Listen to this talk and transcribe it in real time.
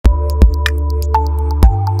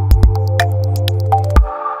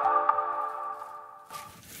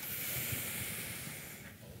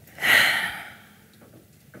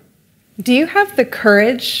Do you have the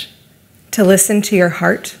courage to listen to your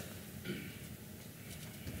heart?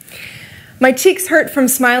 My cheeks hurt from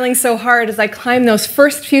smiling so hard as I climbed those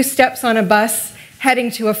first few steps on a bus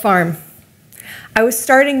heading to a farm. I was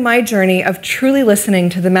starting my journey of truly listening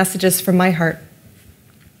to the messages from my heart.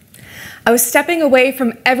 I was stepping away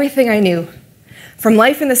from everything I knew, from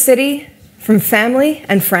life in the city, from family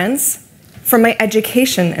and friends, from my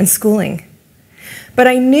education and schooling. But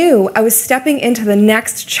I knew I was stepping into the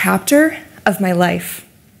next chapter of my life.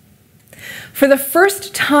 For the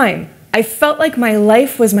first time, I felt like my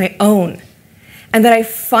life was my own, and that I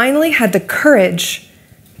finally had the courage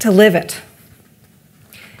to live it.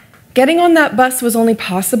 Getting on that bus was only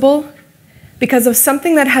possible because of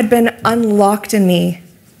something that had been unlocked in me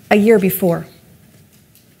a year before.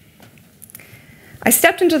 I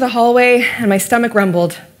stepped into the hallway and my stomach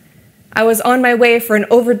rumbled. I was on my way for an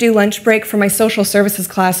overdue lunch break for my social services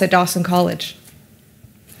class at Dawson College.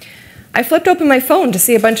 I flipped open my phone to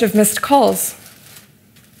see a bunch of missed calls.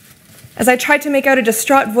 As I tried to make out a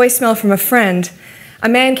distraught voicemail from a friend, a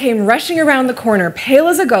man came rushing around the corner, pale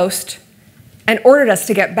as a ghost, and ordered us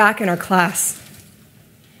to get back in our class.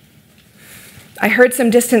 I heard some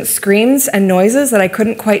distant screams and noises that I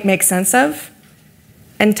couldn't quite make sense of,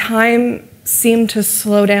 and time seemed to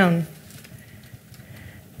slow down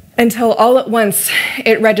until all at once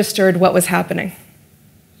it registered what was happening.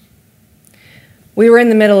 We were in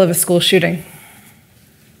the middle of a school shooting.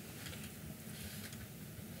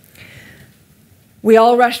 We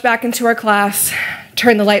all rushed back into our class,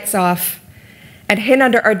 turned the lights off, and hid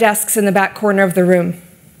under our desks in the back corner of the room.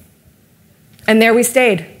 And there we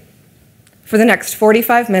stayed for the next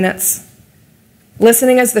 45 minutes,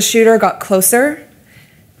 listening as the shooter got closer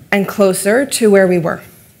and closer to where we were.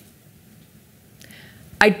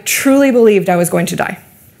 I truly believed I was going to die.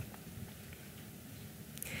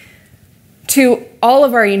 To all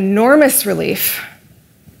of our enormous relief,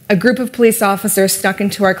 a group of police officers snuck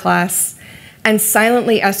into our class and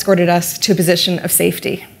silently escorted us to a position of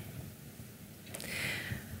safety.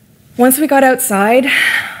 Once we got outside,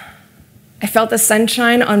 I felt the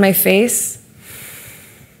sunshine on my face,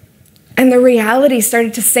 and the reality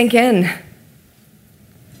started to sink in.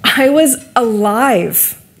 I was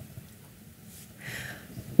alive.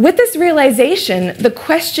 With this realization, the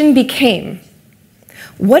question became,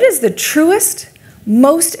 what is the truest,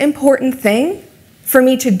 most important thing for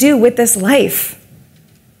me to do with this life?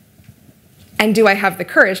 And do I have the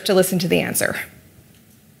courage to listen to the answer?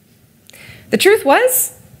 The truth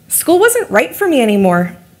was, school wasn't right for me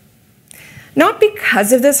anymore. Not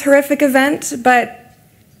because of this horrific event, but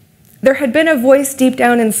there had been a voice deep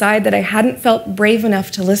down inside that I hadn't felt brave enough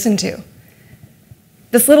to listen to.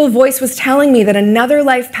 This little voice was telling me that another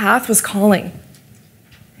life path was calling.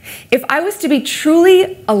 If I was to be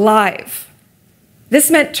truly alive,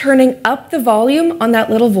 this meant turning up the volume on that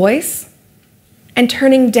little voice and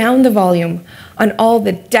turning down the volume on all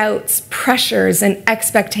the doubts, pressures, and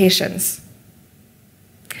expectations.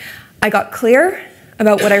 I got clear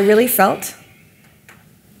about what I really felt,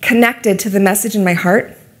 connected to the message in my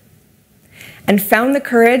heart, and found the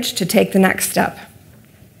courage to take the next step.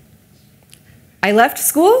 I left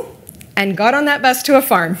school and got on that bus to a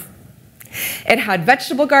farm. It had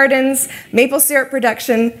vegetable gardens, maple syrup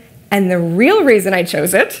production, and the real reason I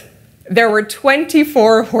chose it, there were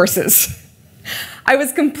 24 horses. I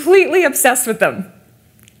was completely obsessed with them.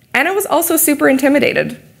 And I was also super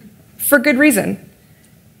intimidated, for good reason.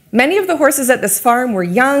 Many of the horses at this farm were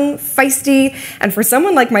young, feisty, and for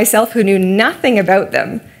someone like myself who knew nothing about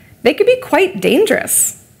them, they could be quite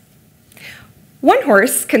dangerous. One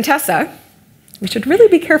horse, Contessa, we should really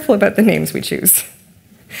be careful about the names we choose,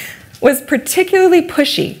 was particularly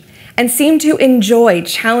pushy and seemed to enjoy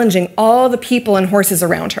challenging all the people and horses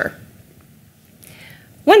around her.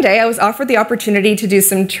 One day, I was offered the opportunity to do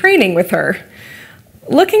some training with her.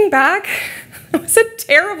 Looking back, it was a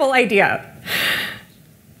terrible idea,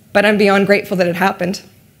 but I'm beyond grateful that it happened.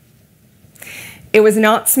 It was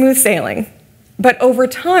not smooth sailing, but over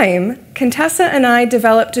time, Contessa and I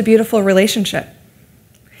developed a beautiful relationship.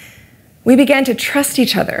 We began to trust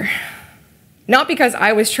each other, not because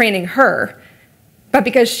I was training her, but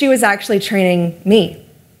because she was actually training me.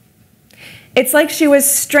 It's like she was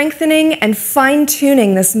strengthening and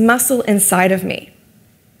fine-tuning this muscle inside of me.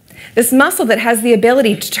 This muscle that has the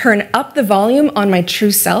ability to turn up the volume on my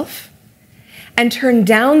true self and turn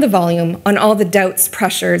down the volume on all the doubts,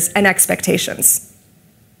 pressures, and expectations.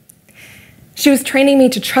 She was training me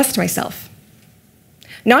to trust myself,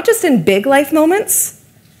 not just in big life moments,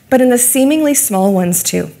 but in the seemingly small ones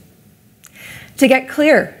too. To get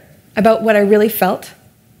clear about what I really felt,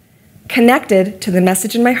 connected to the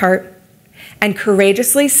message in my heart, and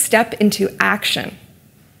courageously step into action.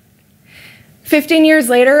 15 years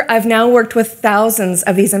later, I've now worked with thousands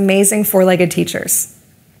of these amazing four-legged teachers.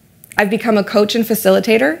 I've become a coach and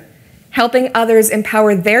facilitator, helping others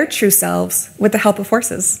empower their true selves with the help of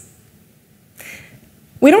horses.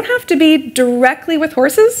 We don't have to be directly with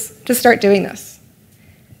horses to start doing this.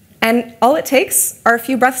 And all it takes are a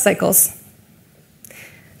few breath cycles.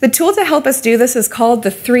 The tool to help us do this is called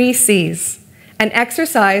the 3 C's, an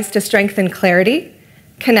exercise to strengthen clarity,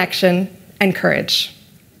 connection, and courage.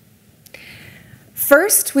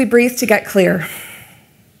 First, we breathe to get clear.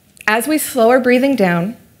 As we slow our breathing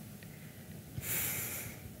down,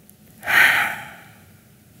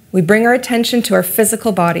 we bring our attention to our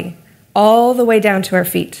physical body, all the way down to our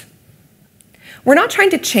feet. We're not trying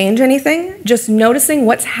to change anything, just noticing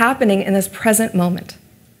what's happening in this present moment.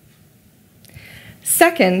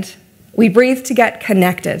 Second, we breathe to get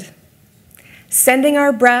connected, sending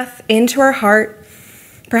our breath into our heart,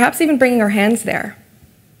 perhaps even bringing our hands there.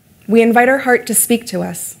 We invite our heart to speak to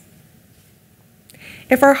us.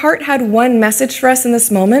 If our heart had one message for us in this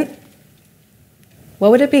moment,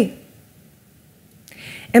 what would it be?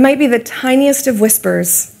 It might be the tiniest of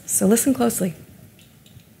whispers, so listen closely.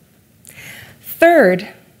 Third,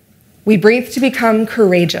 we breathe to become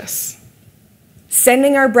courageous,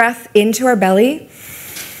 sending our breath into our belly,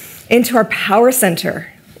 into our power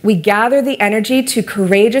center. We gather the energy to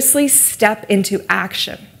courageously step into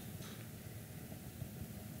action.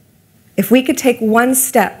 If we could take one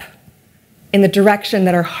step in the direction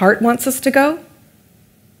that our heart wants us to go,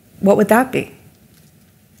 what would that be?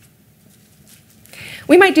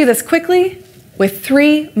 We might do this quickly with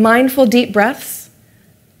 3 mindful deep breaths,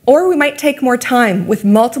 or we might take more time with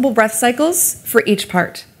multiple breath cycles for each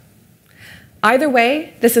part. Either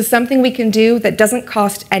way, this is something we can do that doesn't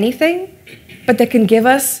cost anything, but that can give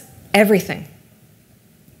us everything.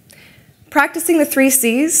 Practicing the 3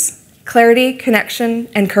 C's, clarity, connection,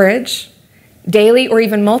 and courage, daily or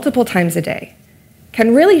even multiple times a day,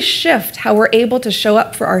 can really shift how we're able to show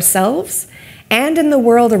up for ourselves and in the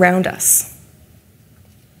world around us.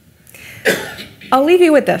 I'll leave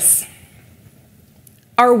you with this.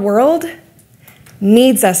 Our world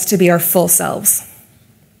needs us to be our full selves,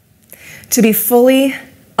 to be fully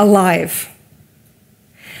alive,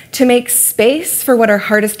 to make space for what our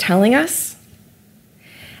heart is telling us,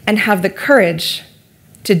 and have the courage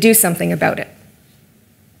to do something about it.